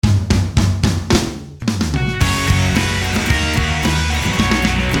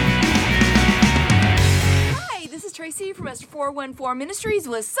from Esther 414 Ministries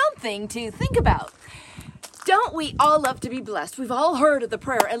with something to think about. Don't we all love to be blessed? We've all heard of the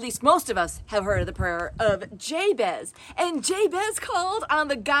prayer, at least most of us have heard of the prayer of Jabez. And Jabez called on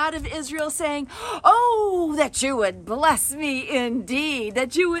the God of Israel saying, "Oh, that you would bless me indeed,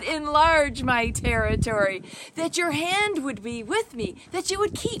 that you would enlarge my territory, that your hand would be with me, that you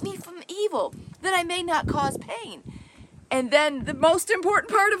would keep me from evil, that I may not cause pain." And then the most important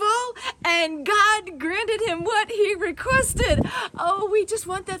part of all, and God granted him what he requested. Oh, we just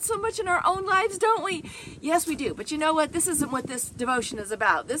want that so much in our own lives, don't we? Yes, we do. But you know what? This isn't what this devotion is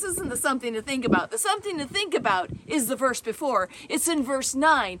about. This isn't the something to think about. The something to think about is the verse before. It's in verse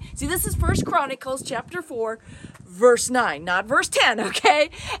 9. See, this is 1 Chronicles chapter 4, verse 9, not verse 10, okay?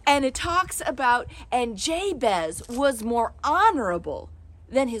 And it talks about, and Jabez was more honorable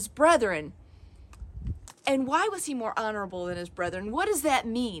than his brethren. And why was he more honorable than his brethren? What does that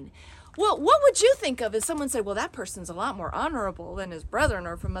mean? Well, what would you think of if someone said, well, that person's a lot more honorable than his brethren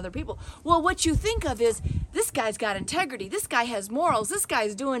or from other people? Well, what you think of is, this guy's got integrity. This guy has morals. This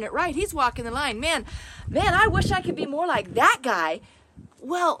guy's doing it right. He's walking the line. Man, I wish I could be more like that guy.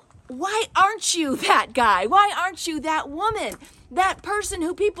 Well, why aren't you that guy? Why aren't you that woman? That person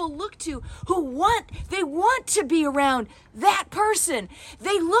who people look to, they want to be around that person.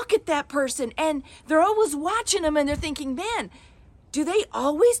 They look at that person and they're always watching them and they're thinking, man, do they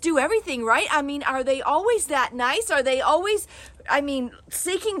always do everything right? I mean, are they always that nice? Are they always,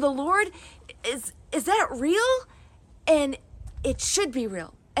 seeking the Lord? Is that real? And it should be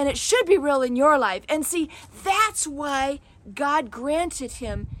real. And it should be real in your life. And see, that's why God granted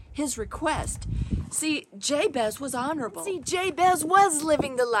him his request. See, Jabez was honorable. See, Jabez was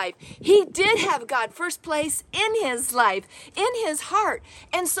living the life. He did have God first place in his life, in his heart.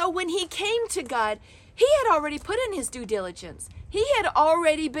 And so when he came to God, he had already put in his due diligence. He had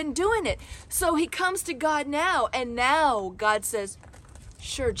already been doing it. So he comes to God now, and now God says,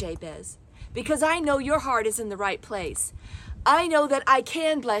 sure, Jabez, because I know your heart is in the right place. I know that I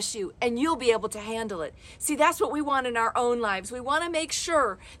can bless you and you'll be able to handle it. See, that's what we want in our own lives. We want to make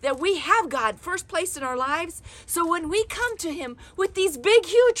sure that we have God first place in our lives. So when we come to him with these big,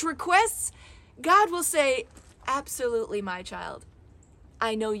 huge requests, God will say, absolutely, my child.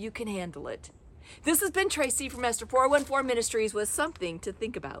 I know you can handle it. This has been Tracy from Esther 414 Ministries with something to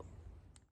think about.